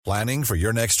Planning for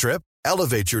your next trip?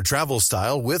 Elevate your travel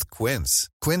style with Quince.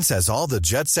 Quince has all the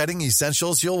jet-setting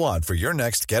essentials you'll want for your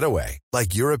next getaway,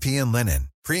 like European linen,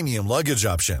 premium luggage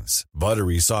options,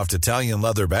 buttery soft Italian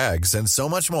leather bags, and so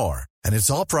much more. And it's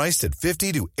all priced at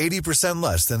 50 to 80%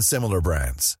 less than similar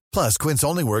brands. Plus, Quince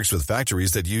only works with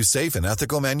factories that use safe and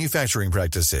ethical manufacturing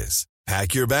practices.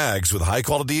 Pack your bags with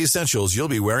high-quality essentials you'll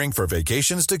be wearing for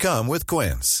vacations to come with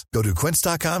Quince. Go to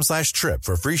quince.com/trip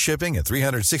for free shipping and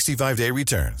 365-day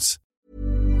returns.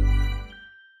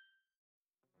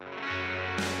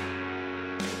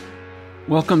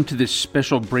 Welcome to this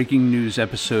special breaking news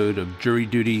episode of Jury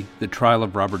Duty, the trial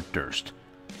of Robert Durst.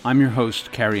 I'm your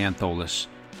host, Carrie Antholis.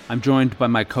 I'm joined by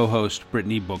my co-host,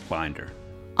 Brittany Bookbinder.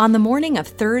 On the morning of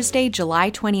Thursday, July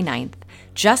 29th,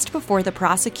 just before the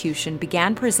prosecution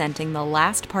began presenting the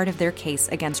last part of their case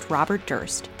against Robert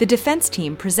Durst, the defense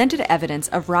team presented evidence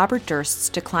of Robert Durst's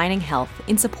declining health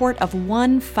in support of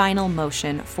one final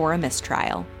motion for a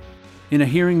mistrial. In a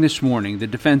hearing this morning, the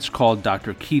defense called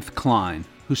Dr. Keith Klein,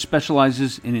 who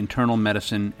specializes in internal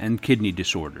medicine and kidney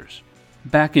disorders.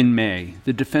 Back in May,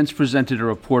 the defense presented a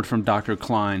report from Dr.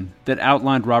 Klein that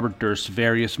outlined Robert Durst's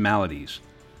various maladies.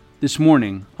 This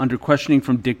morning, under questioning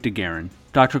from Dick DeGuerin,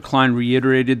 Dr. Klein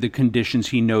reiterated the conditions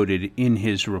he noted in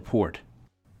his report.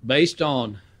 Based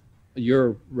on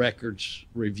your records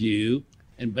review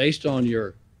and based on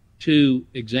your two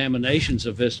examinations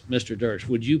of Mr. Durst,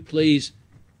 would you please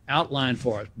outline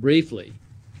for us briefly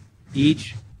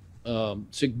each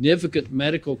significant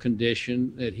medical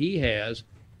condition that he has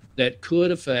that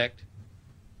could affect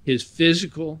his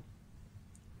physical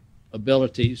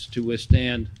abilities to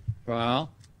withstand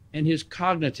trial and his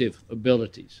cognitive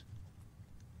abilities?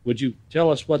 Would you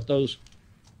tell us what those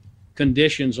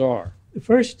conditions are? The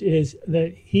first is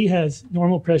that he has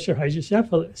normal pressure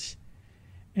hydrocephalus,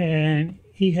 and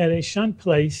he had a shunt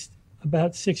placed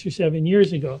about 6 or 7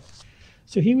 years ago.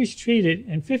 So he was treated,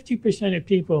 and 50% of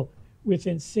people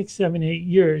within 6, 7, 8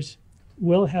 years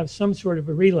will have some sort of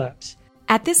a relapse.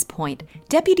 At this point,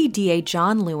 Deputy DA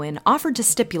John Lewin offered to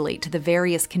stipulate to the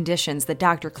various conditions that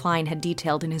Dr. Klein had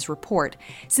detailed in his report,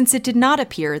 since it did not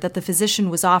appear that the physician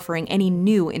was offering any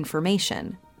new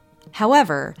information.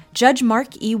 However, Judge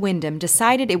Mark E. Wyndham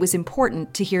decided it was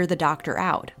important to hear the doctor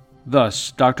out.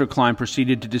 Thus, Dr. Klein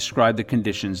proceeded to describe the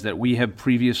conditions that we have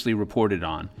previously reported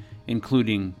on,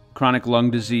 including chronic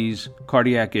lung disease,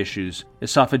 cardiac issues,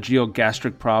 esophageal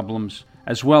gastric problems,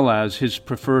 as well as his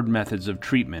preferred methods of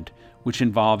treatment, which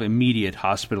involve immediate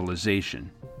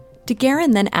hospitalization.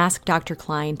 DeGuerin then asked Dr.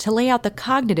 Klein to lay out the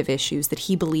cognitive issues that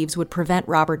he believes would prevent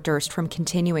Robert Durst from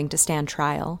continuing to stand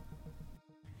trial.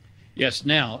 Yes,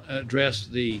 now address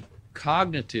the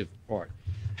cognitive part,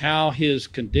 how his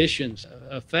conditions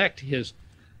affect his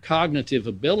cognitive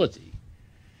ability.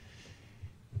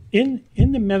 In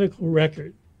the medical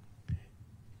record,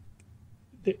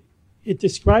 it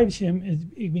describes him as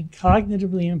being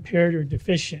cognitively impaired or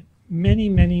deficient many,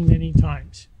 many, many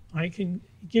times. I can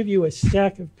give you a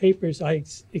stack of papers I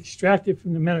extracted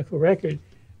from the medical record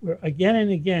where again and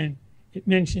again it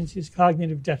mentions his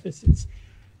cognitive deficits.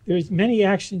 There's many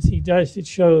actions he does that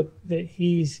show that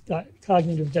he's got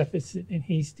cognitive deficit and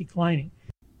he's declining.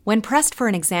 When pressed for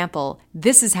an example,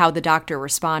 this is how the doctor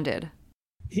responded.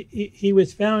 He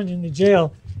was found in the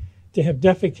jail to have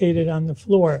defecated on the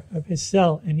floor of his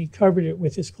cell, and he covered it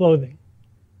with his clothing.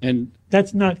 And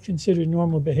that's not considered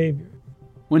normal behavior.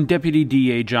 When Deputy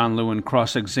DA John Lewin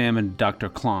cross-examined Dr.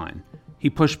 Klein, he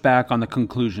pushed back on the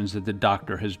conclusions that the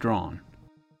doctor has drawn.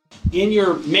 In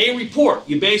your May report,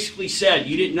 you basically said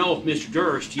you didn't know if Mr.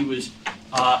 Durst, he was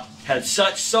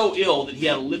so ill that he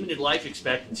had a limited life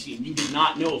expectancy, and you did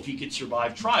not know if he could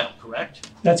survive trial, correct?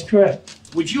 That's correct.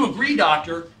 Would you agree,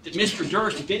 doctor, that Mr.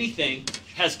 Durst, if anything,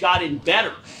 has gotten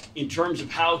better in terms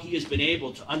of how he has been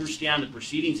able to understand the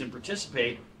proceedings and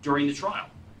participate during the trial?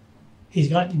 He's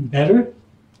gotten better?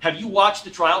 Have you watched the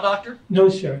trial, doctor? No,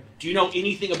 sir. Do you know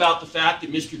anything about the fact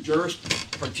that Mr. Durst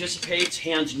participates,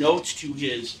 hands notes to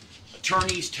his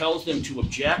attorneys, tells them to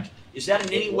object? Is that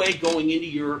in any way going into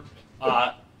your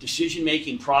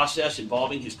decision-making process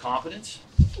involving his competence?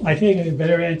 I think I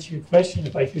better answer your question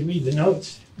if I could read the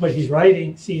notes, what he's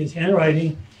writing, see his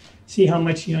handwriting, see how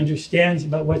much he understands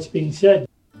about what's being said.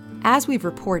 As we've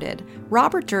reported,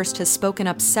 Robert Durst has spoken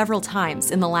up several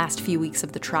times in the last few weeks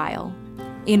of the trial.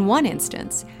 In one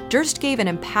instance, Durst gave an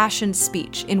impassioned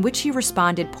speech in which he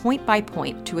responded point by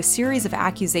point to a series of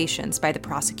accusations by the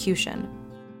prosecution.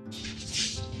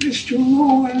 Mr.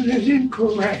 Lewin is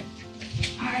incorrect.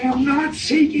 I am not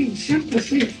seeking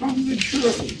sympathy from the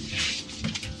jury.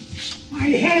 My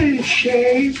head is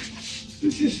shaved.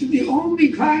 This is the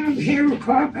only kind of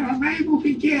haircut I'm able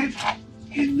to get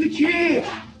in the jail.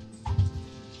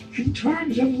 in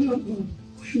terms of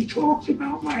you talked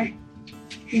about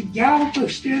in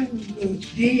Galveston, the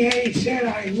DA said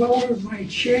I lowered my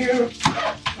chair,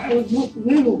 I would look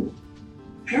little.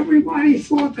 Everybody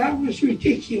thought that was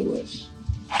ridiculous.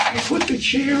 I put the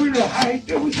chair at a height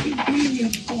that was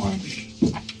convenient for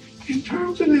me. In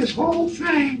terms of this whole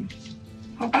thing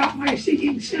about my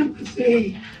seeking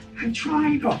sympathy and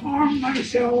trying to harm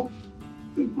myself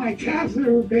with my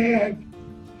catheter bag,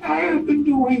 I have been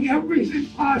doing everything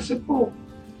possible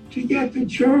to get the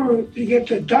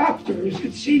doctors at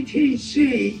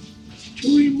CTC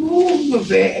to remove the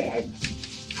bag.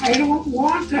 I don't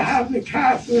want to have the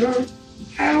catheter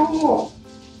at all.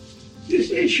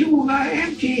 This issue about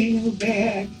emptying the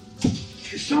bag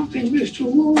is something Mr.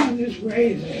 Lewin is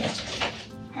raising.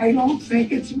 I don't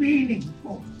think it's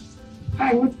meaningful.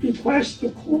 I would request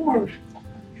the court,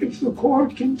 if the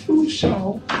court can do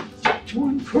so, to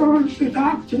encourage the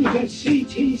doctors at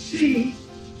CTC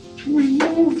to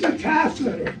remove the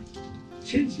catheter,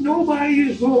 since nobody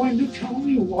is willing to tell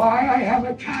me why I have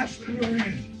a catheter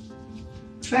in.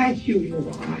 Thank you,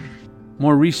 Your Honor.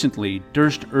 More recently,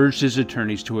 Durst urged his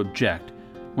attorneys to object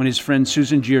when his friend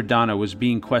Susan Giordano was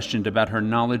being questioned about her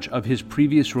knowledge of his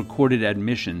previous recorded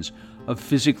admissions of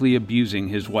physically abusing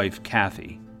his wife,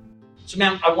 Kathy. So,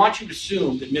 ma'am, I want you to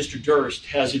assume that Mr. Durst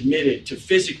has admitted to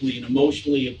physically and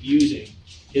emotionally abusing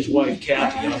his wife,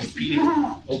 Kathy, on repeated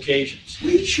occasions.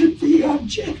 We should be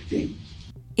objecting.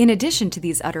 In addition to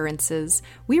these utterances,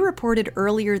 we reported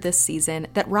earlier this season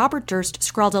that Robert Durst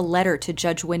scrawled a letter to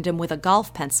Judge Wyndham with a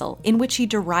golf pencil in which he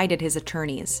derided his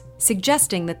attorneys,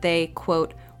 suggesting that they,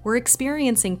 quote, were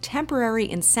experiencing temporary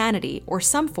insanity or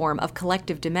some form of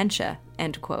collective dementia,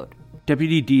 end quote.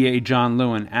 Deputy DA John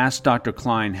Lewin asked Dr.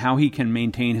 Klein how he can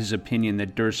maintain his opinion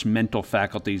that Durst's mental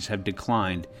faculties have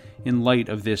declined in light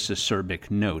of this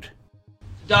acerbic note.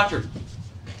 Doctor,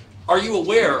 are you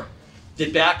aware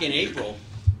that back in April,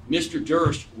 Mr.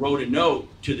 Durst wrote a note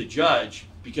to the judge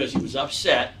because he was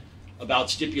upset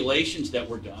about stipulations that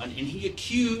were done, and he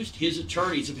accused his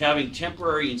attorneys of having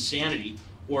temporary insanity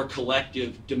or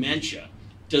collective dementia?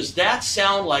 Does that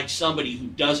sound like somebody who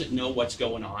doesn't know what's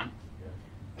going on?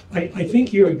 I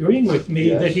think you're agreeing with me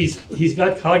that he's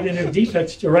got cognitive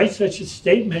defects to write such a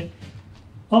statement.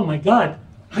 Oh my God,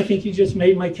 I think you just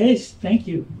made my case. Thank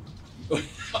you.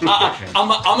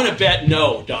 I'm going to bet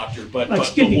no, doctor, but we'll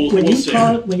see.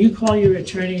 When you call your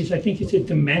attorneys, I think it's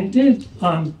demented,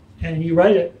 and you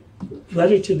write a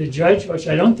letter to the judge, which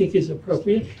I don't think is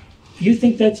appropriate. You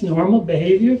think that's normal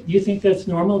behavior? You think that's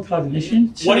normal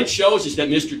cognition? What it shows is that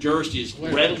Mr. Durst is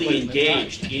readily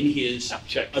engaged in his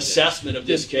assessment of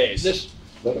this case.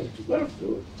 Let him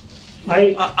do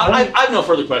it. I have no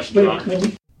further questions, Your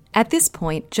Honor. At this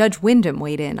point, Judge Wyndham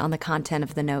weighed in on the content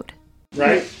of the note.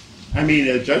 Right. I mean,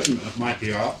 a judgment might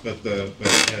be off, but you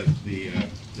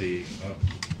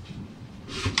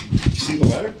see the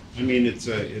letter? I mean, it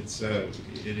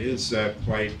is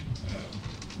quite.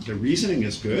 The reasoning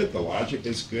is good. The logic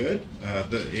is good.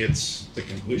 The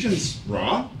conclusion's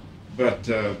raw, but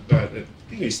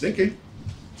he's thinking,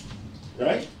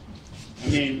 right? I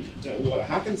mean,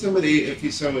 how can somebody, if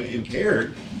he's so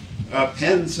impaired,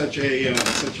 pen such a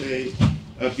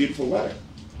beautiful letter?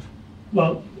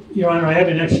 Well, Your Honor, I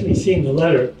haven't actually seen the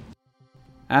letter.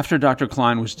 After Dr.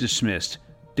 Klein was dismissed,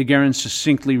 DeGuerin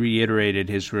succinctly reiterated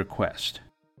his request.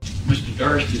 Mr.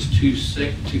 Durst is too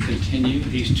sick to continue.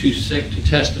 He's too sick to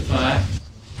testify.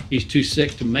 He's too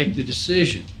sick to make the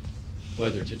decision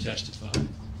whether to testify.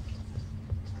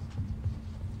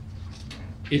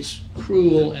 It's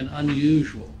cruel and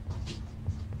unusual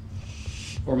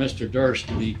for Mr. Durst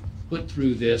to be put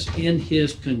through this in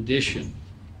his condition.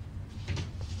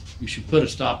 You should put a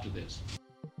stop to this.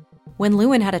 When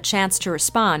Lewin had a chance to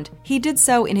respond, he did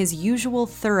so in his usual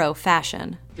thorough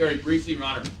fashion. Very briefly, Your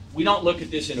Honor, we don't look at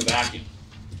this in a vacuum.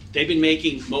 They've been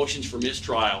making motions for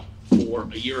mistrial for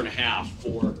a year and a half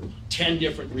for 10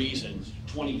 different reasons,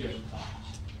 20 different times.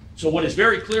 So what is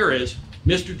very clear is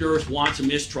Mr. Durst wants a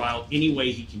mistrial any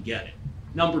way he can get it.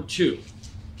 Number two,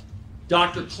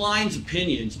 Dr. Klein's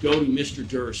opinions go to Mr.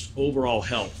 Durst's overall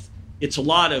health. It's a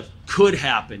lot of could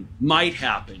happen,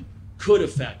 could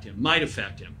affect him, might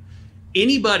affect him.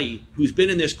 Anybody who's been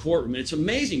in this courtroom, and it's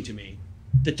amazing to me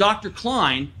that Dr.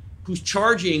 Klein, who's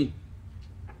charging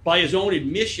by his own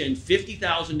admission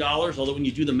 $50,000, although when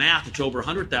you do the math, it's over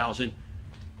 $100,000,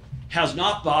 has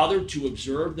not bothered to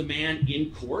observe the man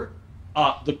in court.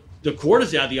 The court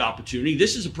has had the opportunity.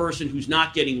 This is a person who's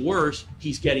not getting worse,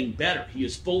 he's getting better. He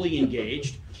is fully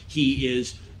engaged. He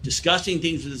is discussing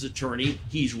things with his attorney.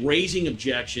 He's raising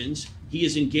objections. He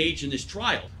is engaged in this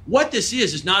trial. What this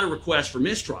is not a request for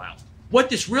mistrial. What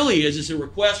this really is a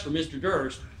request for Mr.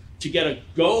 Durst to get a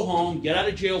go home, get out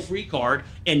of jail free card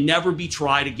and never be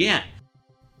tried again.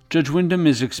 Judge Wyndham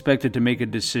is expected to make a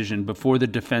decision before the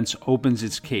defense opens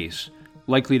its case,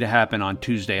 likely to happen on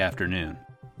Tuesday afternoon.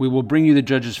 We will bring you the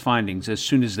judge's findings as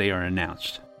soon as they are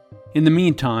announced. In the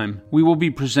meantime, we will be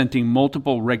presenting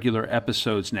multiple regular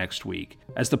episodes next week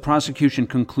as the prosecution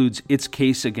concludes its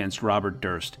case against Robert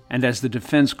Durst and as the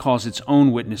defense calls its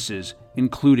own witnesses,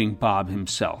 including Bob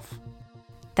himself.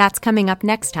 That's coming up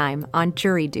next time on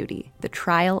Jury Duty, the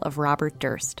trial of Robert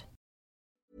Durst.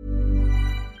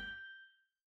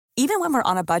 Even when we're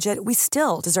on a budget, we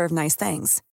still deserve nice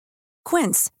things.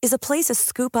 Quince is a place to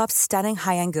scoop up stunning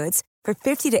high-end goods for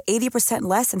 50 to 80%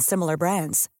 less than similar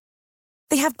brands.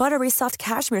 They have buttery soft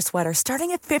cashmere sweaters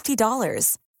starting at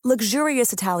 $50,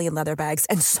 luxurious Italian leather bags,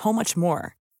 and so much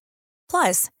more.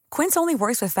 Plus, Quince only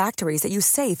works with factories that use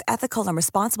safe, ethical, and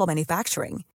responsible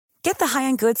manufacturing. Get the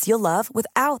high-end goods you'll love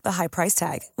without the high price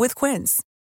tag with Quince.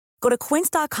 Go to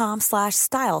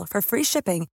quince.com/style for free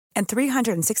shipping and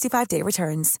 365-day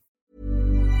returns.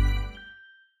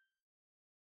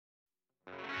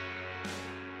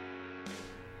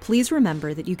 Please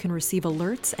remember that you can receive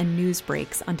alerts and news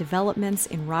breaks on developments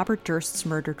in Robert Durst's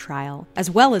murder trial, as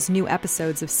well as new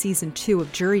episodes of Season 2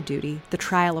 of Jury Duty, The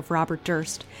Trial of Robert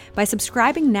Durst, by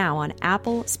subscribing now on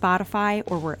Apple, Spotify,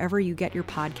 or wherever you get your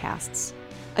podcasts.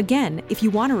 Again, if you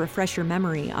want to refresh your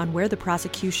memory on where the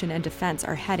prosecution and defense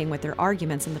are heading with their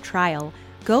arguments in the trial,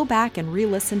 go back and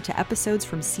re-listen to episodes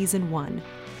from Season 1.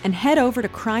 And head over to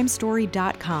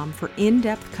crimestory.com for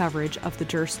in-depth coverage of the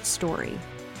Durst story.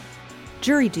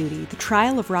 Jury Duty, The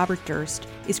Trial of Robert Durst,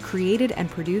 is created and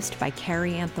produced by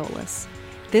Carrie Antholis.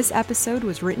 This episode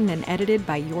was written and edited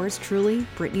by yours truly,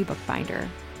 Brittany Bookbinder.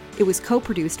 It was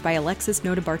co-produced by Alexis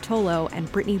Notarbartolo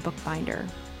and Brittany Bookbinder.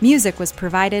 Music was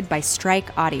provided by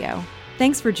Strike Audio.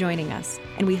 Thanks for joining us,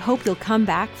 and we hope you'll come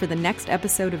back for the next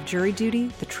episode of Jury Duty,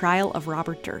 The Trial of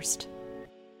Robert Durst.